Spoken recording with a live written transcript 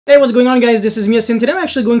Hey, what's going on, guys? This is Mias, and today I'm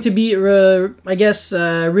actually going to be,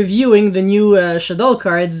 reviewing the new Shaddolls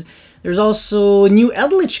cards. There's also new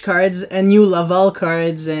Eldlich cards and new Laval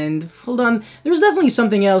cards, and hold on, there's definitely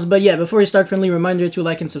something else, but yeah, before you start, friendly reminder to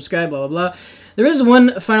like and subscribe, blah blah blah. There is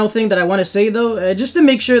one final thing that I want to say though, just to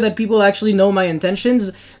make sure that people actually know my intentions.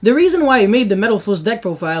 The reason why I made the Metal Foes deck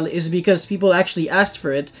profile is because people actually asked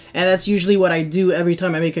for it, and that's usually what I do every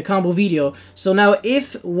time I make a combo video. So now,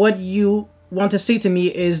 if what you want to say to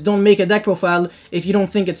me is don't make a deck profile if you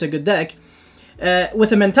don't think it's a good deck,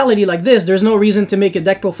 with a mentality like this, there's no reason to make a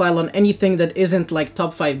deck profile on anything that isn't like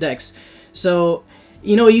top 5 decks. So,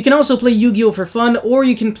 you know, you can also play Yu-Gi-Oh! For fun, or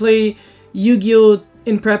you can play Yu-Gi-Oh!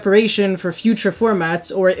 In preparation for future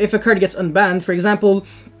formats, or if a card gets unbanned. For example,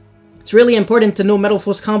 it's really important to know Metal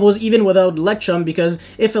Foes combos even without Electrum, because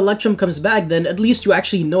if Electrum comes back, then at least you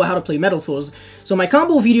actually know how to play Metal Foes. So my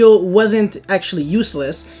combo video wasn't actually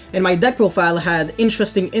useless, and my deck profile had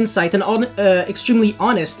interesting insight and extremely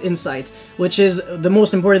honest insight, which is the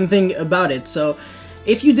most important thing about it. So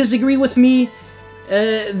if you disagree with me,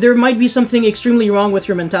 there might be something extremely wrong with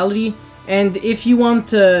your mentality. And if you want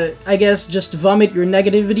to, I guess, just vomit your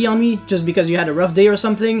negativity on me just because you had a rough day or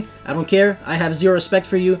something, I don't care. I have zero respect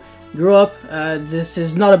for you. Grow up. This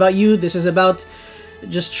is not about you. This is about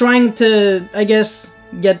just trying to, I guess,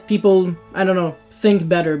 get people, I don't know, think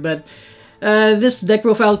better. But this deck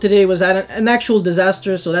profile today was an actual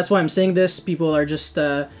disaster, so that's why I'm saying this. People are just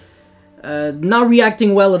not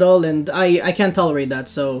reacting well at all, and I can't tolerate that.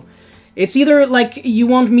 So it's either like you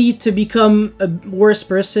want me to become a worse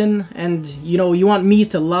person, and you know, you want me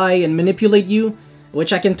to lie and manipulate you,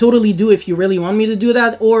 which I can totally do if you really want me to do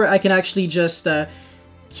that, or I can actually just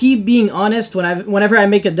keep being honest. Whenever I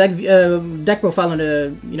make a deck profile on a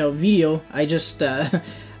video, I just I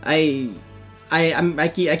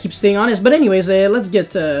keep staying honest. But anyways, let's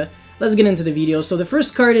get into the video. So the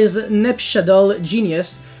first card is Nep Shaddolls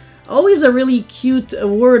Genius. Always a really cute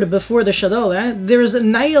word before the Shaddolls, eh? There's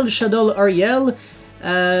Nail Shaddolls Ariel,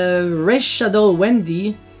 Resh Shaddolls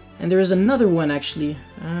Wendy, and there is another one actually.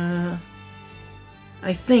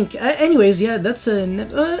 I think. Anyways, yeah, that's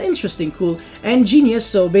interesting, cool. And Genius,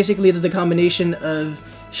 so basically it's the combination of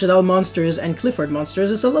Shaddolls monsters and Clifford monsters.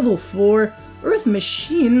 It's a level 4 Earth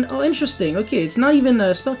Machine. Oh, interesting. Okay, it's not even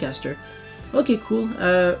a spellcaster. Okay, cool.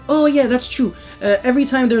 Oh yeah, that's true. Every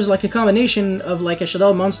time there's like a combination of like a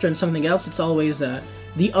Shaddolls monster and something else, it's always the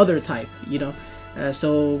other type, you know.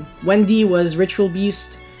 So Wendy was Ritual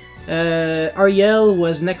Beast, Ariel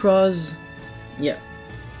was Necros, yeah.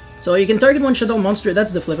 So you can target one Shaddolls monster,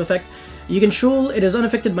 that's the flip effect. You can Shul, it is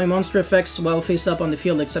unaffected by monster effects while face up on the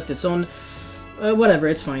field except its own. Whatever,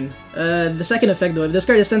 it's fine. The second effect though, if this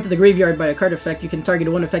card is sent to the graveyard by a card effect, you can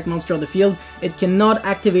target one effect monster on the field. It cannot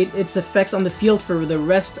activate its effects on the field for the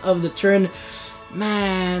rest of the turn.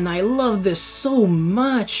 Man, I love this so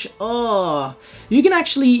much. Oh, you can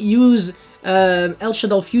actually use El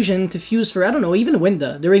Shaddolls Fusion to fuse for, I don't know, even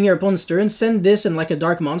Winda during your opponent's turn. Send this in like a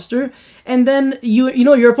dark monster, and then you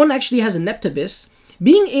know your opponent actually has a Neptibus.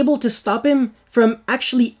 Being able to stop him from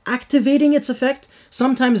actually activating its effect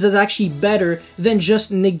sometimes is actually better than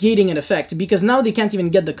just negating an effect, because now they can't even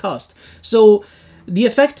get the cost. So the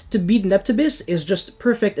effect to beat Neptibus is just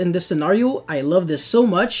perfect in this scenario. I love this so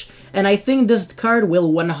much, and I think this card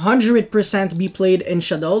will 100% be played in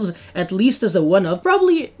Shaddolls, at least as a one-of.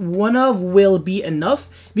 Probably one-of will be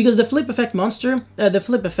enough, because the flip effect monster, the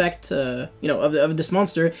flip effect, you know, of this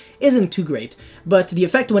monster isn't too great. But the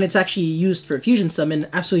effect when it's actually used for fusion summon,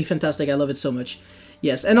 absolutely fantastic. I love it so much.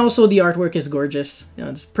 Yes, and also the artwork is gorgeous. You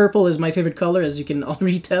know, purple is my favorite color, as you can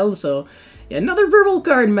already tell, so yeah, another purple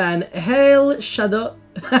card, man. Hail Shaddolls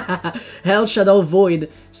Void.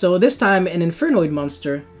 So this time an Infernoid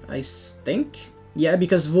monster, I think. Yeah,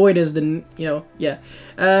 because Void is the, you know, yeah.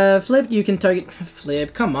 Flip, you can target...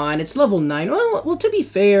 Flip, come on, it's level 9. Well, to be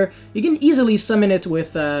fair, you can easily summon it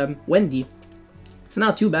with Wendy. It's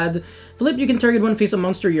not too bad. Flip, you can target one face-up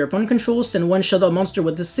monster your opponent controls, send one Shaddolls monster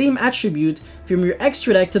with the same attribute from your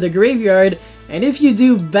extra deck to the graveyard, and if you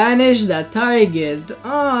do, banish that target.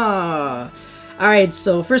 Ah. Alright,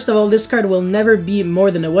 so first of all, this card will never be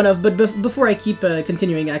more than a one-of, but before I keep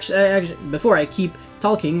continuing, actually, before I keep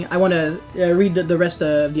talking, I want to read the rest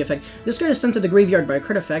of the effect. This card is sent to the graveyard by a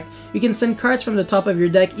card effect. You can send cards from the top of your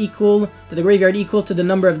deck equal to the graveyard equal to the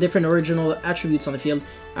number of different original attributes on the field.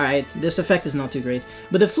 Alright, this effect is not too great.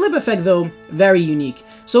 But the flip effect, though, very unique.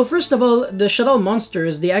 So first of all, the Shaddolls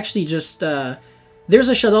monsters, they actually just... there's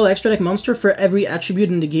a Shaddolls extra deck monster for every attribute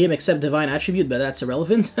in the game except Divine Attribute, but that's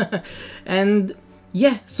irrelevant. And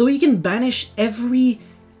yeah, so you can banish every,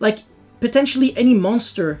 like, potentially any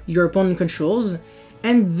monster your opponent controls,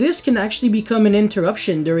 and this can actually become an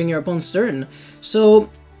interruption during your opponent's turn. So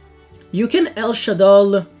you can El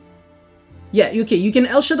Shaddol, yeah, okay, you can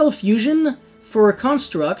El Shaddol Fusion for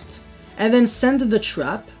Construct, and then send the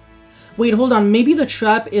trap. Wait, hold on, maybe the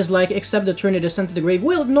trap is like, except the turn it is sent to the grave.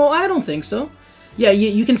 Well, no, I don't think so. Yeah,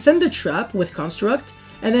 you can send the trap with Construct,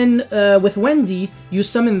 and then with Wendy, you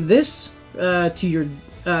summon this to your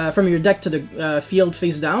from your deck to the field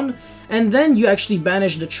face down, and then you actually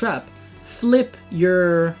banish the trap. Flip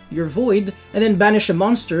your Void, and then banish a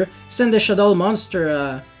monster, send the Shaddol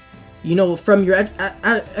monster, you know, from your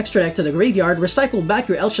extra deck to the graveyard, recycle back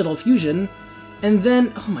your El Shaddol Fusion, and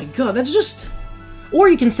then, oh my god, that's just... Or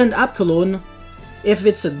you can send Apcolone, if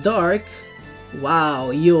it's a dark.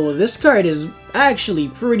 Wow, yo, this card is actually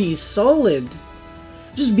pretty solid.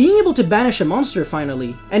 Just being able to banish a monster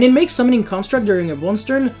finally, and it makes summoning Construct during a opponent's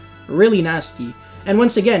turn really nasty. And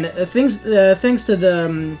once again, thanks to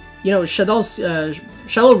the, you know,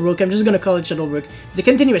 Shadowbrook, I'm just gonna call it Shadowbrook. It's a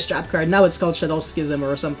continuous trap card, now it's called Shadow Schism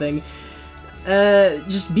or something.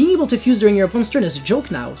 Just being able to fuse during your opponent's turn is a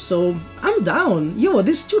joke now, so I'm down. Yo,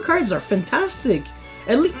 these two cards are fantastic.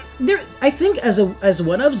 At least, I think as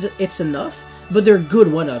one-ofs, it's enough, but they're good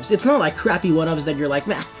one-ofs. It's not like crappy one-ofs that you're like,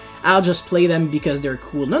 meh, I'll just play them because they're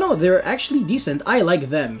cool. No, they're actually decent. I like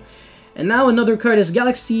them. And now another card is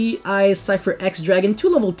Galaxy Eye Cypher X Dragon, 2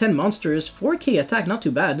 level 10 monsters, 4k attack, not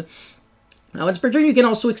too bad. Now, once per turn, you can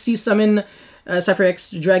also Xyz summon Cypher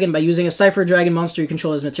X Dragon by using a Cypher Dragon monster you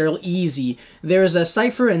control as material. Easy. There's a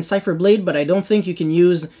Cypher and Cypher Blade, but I don't think you can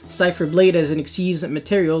use Cypher Blade as an Xyz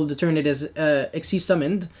material the turn it is Xyz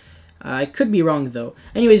summoned. I could be wrong, though.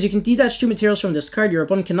 Anyways, you can detach 2 materials from this card. Your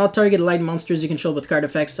opponent cannot target light monsters you control with card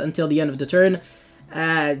effects until the end of the turn.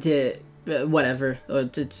 Whatever.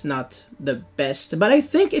 It's not the best. But I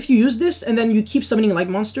think if you use this and then you keep summoning light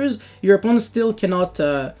monsters, your opponent still cannot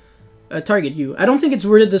target you. I don't think it's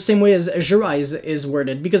worded the same way as Azure Eyes is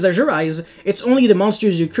worded, because Azure Eyes, it's only the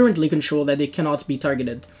monsters you currently control that they cannot be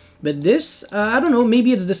targeted. But this, I don't know,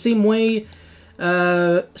 maybe it's the same way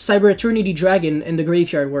Cyber Eternity Dragon in the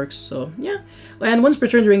graveyard works, so yeah. And once per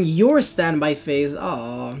turn during your standby phase,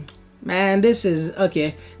 oh man, this is,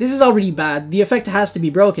 okay, this is already bad. The effect has to be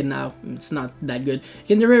broken now. It's not that good.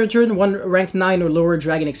 You can return 1 rank 9 or lower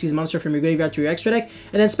Dragon Xyz monster from your graveyard to your extra deck,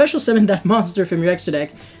 and then special summon that monster from your extra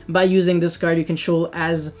deck by using this card you control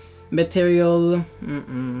as material.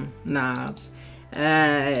 Nah,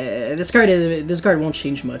 this card won't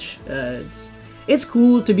change much. It's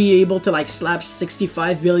cool to be able to like slap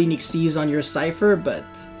 65 billion Xyz on your Cypher, but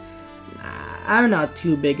I'm not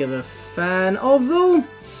too big of a fan. Although,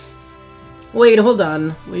 wait, hold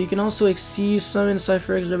on. Well, you can also Xyz summon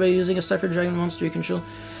Cypher X by using a Cypher Dragon monster you control.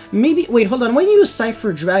 Maybe, wait, hold on. When you use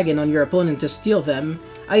Cypher Dragon on your opponent to steal them,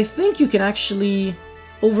 I think you can actually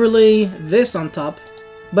overlay this on top,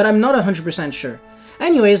 but I'm not 100% sure.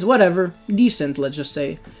 Anyways, whatever. Decent, let's just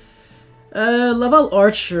say. Laval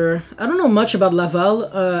Archer. I don't know much about Laval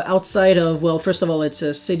outside of, well, first of all, it's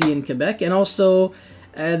a city in Quebec, and also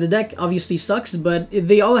the deck obviously sucks, but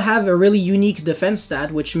they all have a really unique defense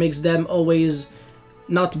stat, which makes them always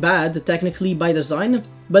not bad, technically, by design.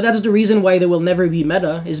 But that's the reason why they will never be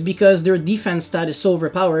meta, is because their defense stat is so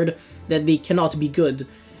overpowered that they cannot be good.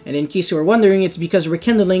 And in case you were wondering, it's because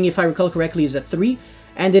Rekindling, if I recall correctly, is a 3,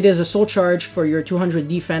 and it is a soul charge for your 200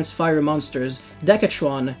 defense fire monsters.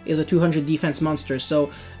 Decatron is a 200 defense monster,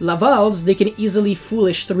 so Lavals, they can easily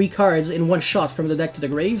foolish 3 cards in one shot from the deck to the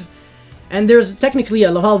grave. And there's technically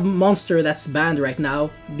a Laval monster that's banned right now,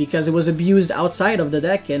 because it was abused outside of the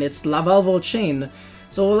deck, and it's Laval Volchain.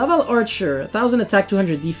 So Laval Archer, 1000 attack,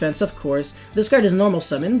 200 defense, of course. This card is normal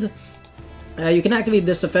summoned. You can activate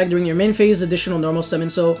this effect during your main phase, additional normal summon.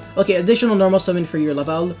 So, okay, additional normal summon for your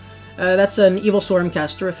Laval. That's an Evil Swarm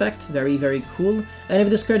caster effect. Very, very cool. And if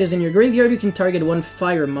this card is in your graveyard, you can target 1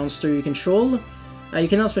 fire monster you control. You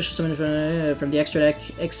cannot special summon from the extra deck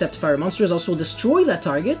except fire monsters. Also destroy that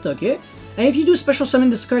target, okay? And if you do special summon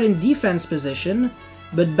this card in defense position,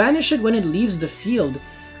 but banish it when it leaves the field.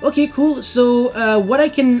 Okay, cool. So what I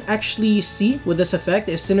can actually see with this effect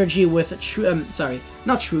is synergy with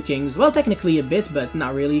not True Kings. Well, technically a bit, but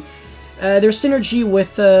not really. There's synergy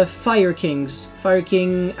with Fire Kings. Fire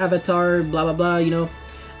King, Avatar, blah blah blah, you know.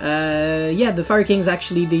 Yeah, the Fire Kings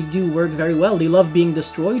actually, they do work very well. They love being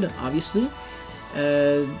destroyed, obviously.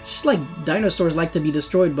 Just like dinosaurs like to be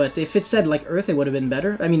destroyed, but if it said like Earth, it would have been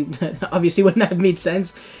better. I mean, obviously wouldn't have made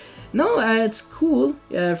sense. No, it's cool.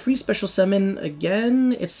 Free special summon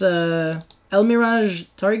again. It's a El Mirage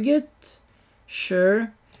target.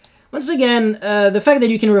 Sure. Once again, the fact that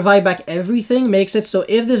you can revive back everything makes it so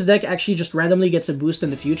if this deck actually just randomly gets a boost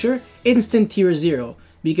in the future, instant tier 0.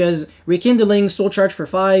 Because Rekindling, Soul Charge for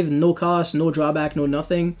 5, no cost, no drawback, no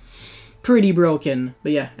nothing. Pretty broken.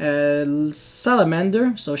 But yeah,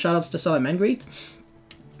 Salamander, so shoutouts to Salamangrate.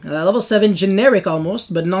 Level 7, generic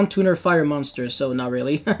almost, but non-tuner fire monster, so not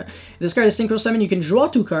really. This card is Synchro Summon. You can draw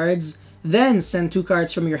 2 cards, then send 2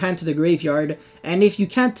 cards from your hand to the graveyard. And if you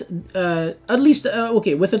can't,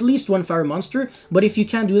 okay, with at least 1 fire monster, but if you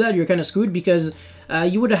can't do that, you're kind of screwed because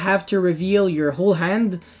you would have to reveal your whole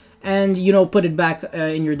hand and, you know, put it back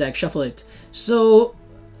in your deck, shuffle it. So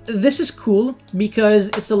this is cool because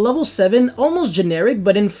it's a level 7, almost generic,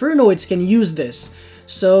 but Infernoids can use this.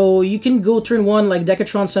 So you can go turn 1 like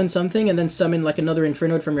Decatron send something and then summon like another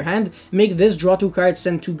Infernoid from your hand. Make this, draw 2 cards,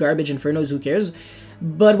 send 2 garbage Infernos, who cares?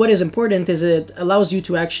 But what is important is it allows you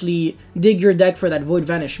to actually dig your deck for that Void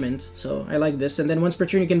Vanishment. So I like this. And then once per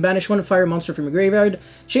turn you can banish 1 fire monster from your graveyard.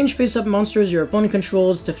 Change face-up monsters your opponent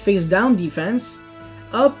controls to face-down defense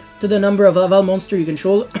up to the number of Laval monster you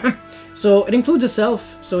control. So it includes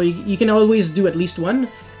itself, so you can always do at least 1.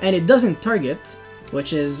 And it doesn't target,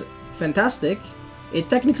 which is fantastic. It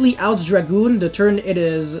technically outs Dragoon the turn it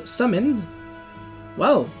is summoned.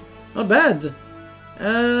 Wow, not bad.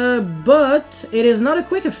 But it is not a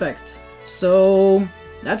quick effect, so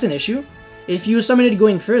that's an issue. If you summon it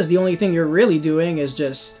going first, the only thing you're really doing is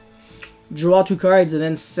just draw 2 cards and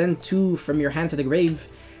then send 2 from your hand to the grave.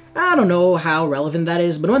 I don't know how relevant that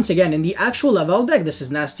is, but once again, in the actual Laval deck, this is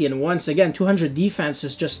nasty, and once again, 200 defense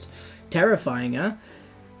is just terrifying, huh?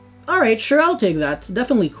 Alright, sure, I'll take that.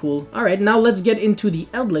 Definitely cool. Alright, now let's get into the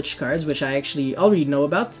Eldlich cards, which I actually already know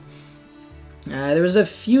about. There's a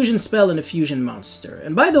fusion spell and a fusion monster.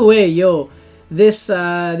 And by the way, yo, this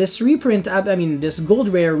reprint, this gold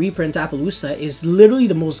rare reprint Appaloosa is literally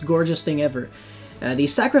the most gorgeous thing ever. They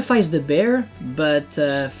sacrificed the bear, but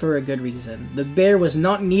for a good reason. The bear was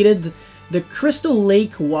not needed. The Crystal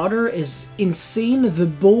Lake water is insane, the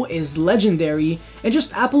bow is legendary, and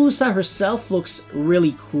just Appaloosa herself looks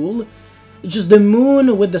really cool. Just the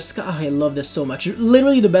moon with the sky, oh, I love this so much.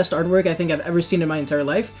 Literally the best artwork I think I've ever seen in my entire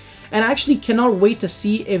life. And I actually cannot wait to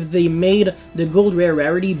see if they made the gold rare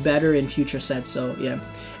rarity better in future sets, so yeah.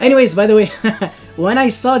 Anyways, by the way, when I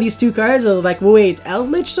saw these 2 cards, I was like, wait,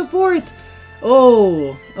 Eldlich support?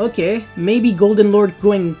 Oh, okay, maybe Golden Lord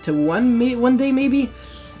going to one day, maybe?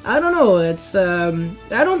 I don't know, it's,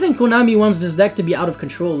 I don't think Konami wants this deck to be out of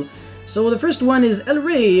control. So the first one is El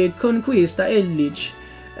Rey Conquista Eldlich.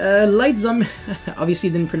 Light Zombie, obviously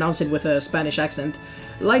didn't pronounce it with a Spanish accent.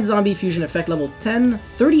 Light Zombie Fusion Effect level 10,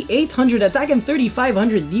 3800 attack and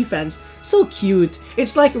 3500 defense. So cute.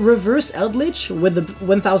 It's like reverse Eldlich with the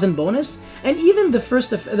 1000 bonus. And even the first,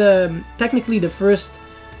 technically the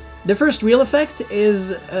first real effect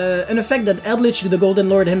is an effect that Eldlich, the Golden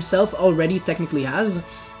Lord himself, already technically has.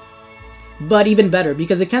 But even better,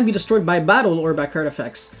 because it can be destroyed by battle or by card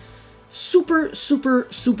effects. Super, super,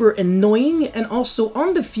 super annoying, and also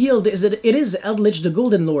on the field is that it is Eldlich, the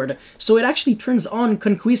Golden Lord. So it actually turns on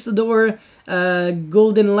Conquistador,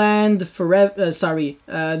 Golden Land, Forever,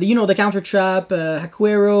 you know, the Counter Trap,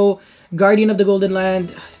 Hakuero, Guardian of the Golden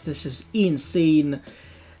Land. This is insane.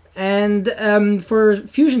 And for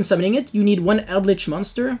fusion summoning it, you need 1 Eldlich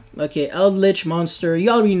monster. Okay, Eldlich monster. You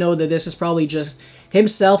already know that this is probably just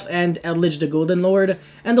himself and Eldlich the Golden Lord,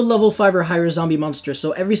 and the level 5 or higher zombie monster.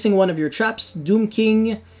 So every single one of your traps, Doom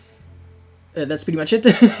King, that's pretty much it.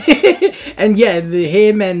 And yeah,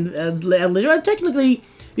 him and Eldlich, technically,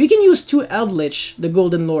 you can use 2 Eldlich, the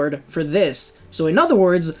Golden Lord, for this. So in other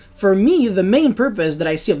words, for me, the main purpose that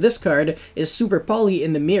I see of this card is Super Poly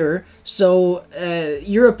in the mirror. So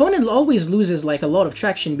your opponent always loses like a lot of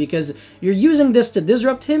traction because you're using this to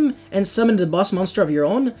disrupt him and summon the boss monster of your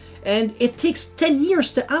own. And it takes 10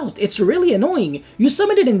 years to out. It's really annoying. You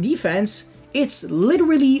summon it in defense, it's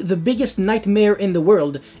literally the biggest nightmare in the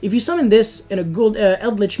world. If you summon this in a gold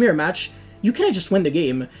Eldlich mirror match, you cannot just win the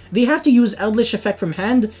game. They have to use Eldlich effect from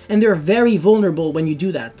hand, and they're very vulnerable when you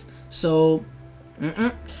do that. So,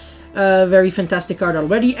 very fantastic card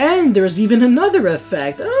already, and there's even another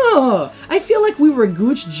effect. Oh, I feel like we were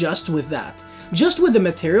gooch just with that. Just with the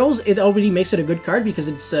materials, it already makes it a good card because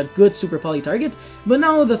it's a good Super Poly target. But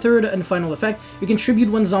now the third and final effect, you can tribute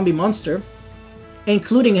 1 zombie monster,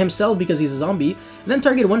 including himself because he's a zombie, then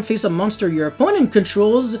target 1 face-up monster your opponent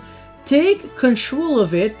controls, take control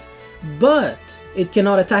of it, but it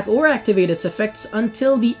cannot attack or activate its effects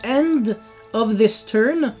until the end of this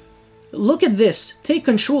turn. Look at this, take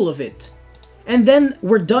control of it. And then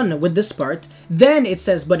we're done with this part. Then it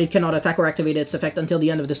says, but it cannot attack or activate its effect until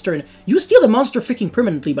the end of this turn. You steal the monster freaking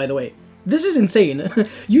permanently, by the way. This is insane.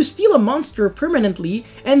 You steal a monster permanently,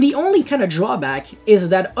 and the only kind of drawback is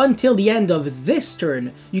that until the end of this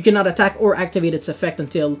turn, you cannot attack or activate its effect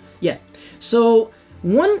until... yeah. So,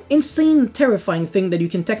 one insane, terrifying thing that you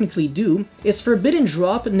can technically do is Forbidden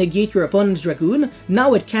Drop, negate your opponent's Dragoon.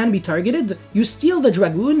 Now it can be targeted. You steal the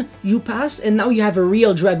Dragoon, you pass, and now you have a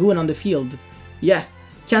real Dragoon on the field. Yeah.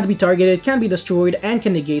 Can't be targeted, can't be destroyed, and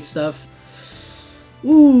can negate stuff.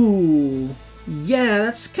 Ooh... yeah,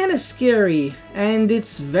 that's kind of scary, and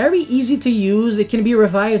it's very easy to use. It can be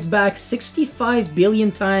revived back 65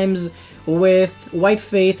 billion times with White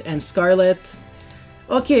Fate and Scarlet.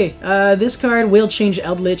 Okay, this card will change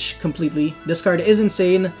Eldlich completely. This card is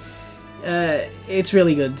insane. It's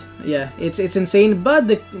really good. Yeah, it's insane, but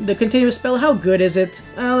the continuous spell, how good is it?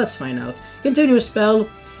 Let's find out. Continuous spell,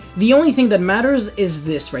 the only thing that matters is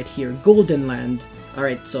this right here, Golden Land.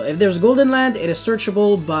 Alright, so if there's Golden Land, it is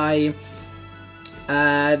searchable by...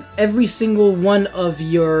 every single one of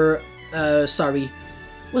your, sorry,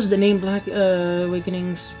 what's the name, Black,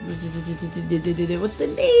 Awakenings, what's the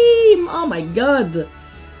name, oh my god,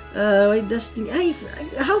 wait, Destiny,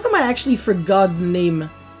 how come I actually forgot the name,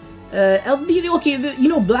 okay, you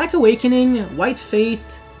know, Black Awakening, White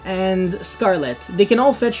Fate, and Scarlet, they can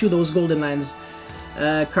all fetch you those Golden Lands,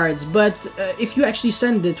 cards, but, if you actually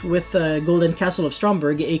send it with, Golden Castle of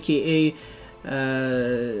Stromberg, aka,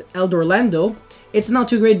 Eldorlando, it's not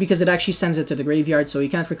too great because it actually sends it to the graveyard, so you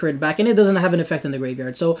can't recur it back, and it doesn't have an effect in the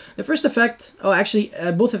graveyard. So, the first effect... oh, actually,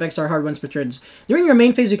 both effects are hard once per turn. During your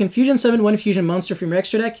main phase, you can fusion summon one fusion monster from your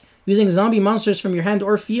extra deck, using zombie monsters from your hand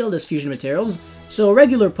or field as fusion materials. So,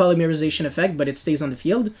 regular polymerization effect, but it stays on the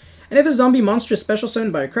field. And if a zombie monster is special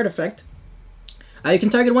summoned by a card effect, you can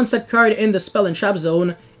target one set card in the spell and trap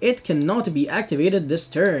zone. It cannot be activated this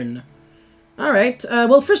turn. Alright,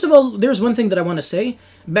 well, first of all, there's one thing that I want to say.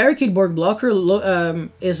 Barricade Board Blocker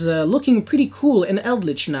is looking pretty cool in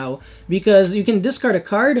Eldlich now, because you can discard a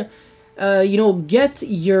card, you know, get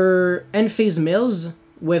your end phase mills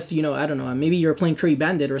with, you know, I don't know, maybe you're playing Curry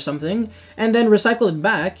Bandit or something, and then recycle it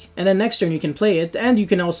back, and then next turn you can play it, and you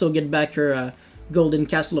can also get back your Golden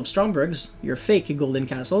Castle of Strombergs, your fake Golden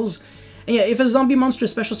Castles. And yeah, if a zombie monster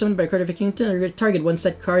is special summoned by a card, if you can target one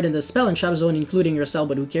set card in the spell and trap zone, including yourself,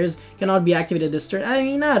 but who cares, cannot be activated this turn. I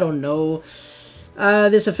mean, I don't know.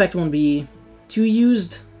 This effect won't be too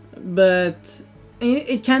used, but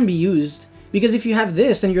it can be used. Because if you have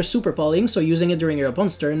this and you're super polying, so using it during your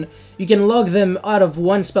opponent's turn, you can log them out of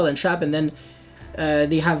one spell and trap, and then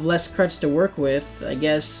they have less cards to work with. I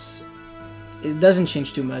guess it doesn't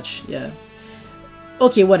change too much, yeah.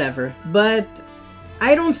 Okay, whatever. But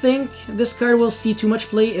I don't think this card will see too much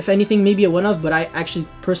play. If anything, maybe a one-off, but I actually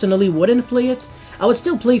personally wouldn't play it. I would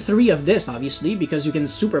still play 3 of this, obviously, because you can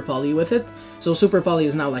super poly with it. So super poly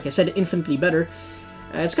is now, like I said, infinitely better.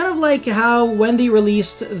 It's kind of like how when they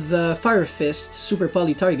released the Fire Fist super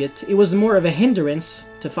poly target, it was more of a hindrance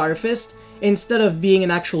to Fire Fist instead of being an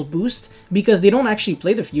actual boost, because they don't actually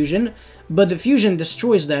play the fusion, but the fusion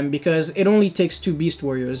destroys them because it only takes 2 Beast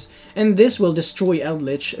Warriors. And this will destroy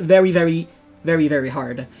Eldlich very, very, very, very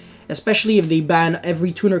hard. Especially if they ban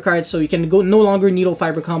every tuner card, so you can go no longer Needle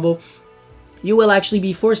Fiber combo. You will actually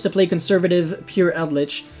be forced to play conservative pure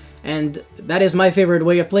Eldlich, and that is my favorite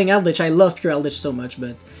way of playing Eldlich. I love pure Eldlich so much,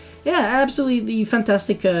 but yeah, absolutely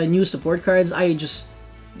fantastic new support cards. I just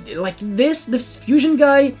like this fusion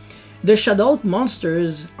guy. The Shaddolls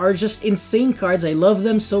monsters are just insane cards. I love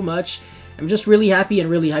them so much. I'm just really happy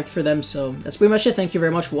and really hyped for them. So that's pretty much it. Thank you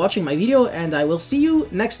very much for watching my video, and I will see you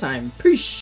next time. Peace.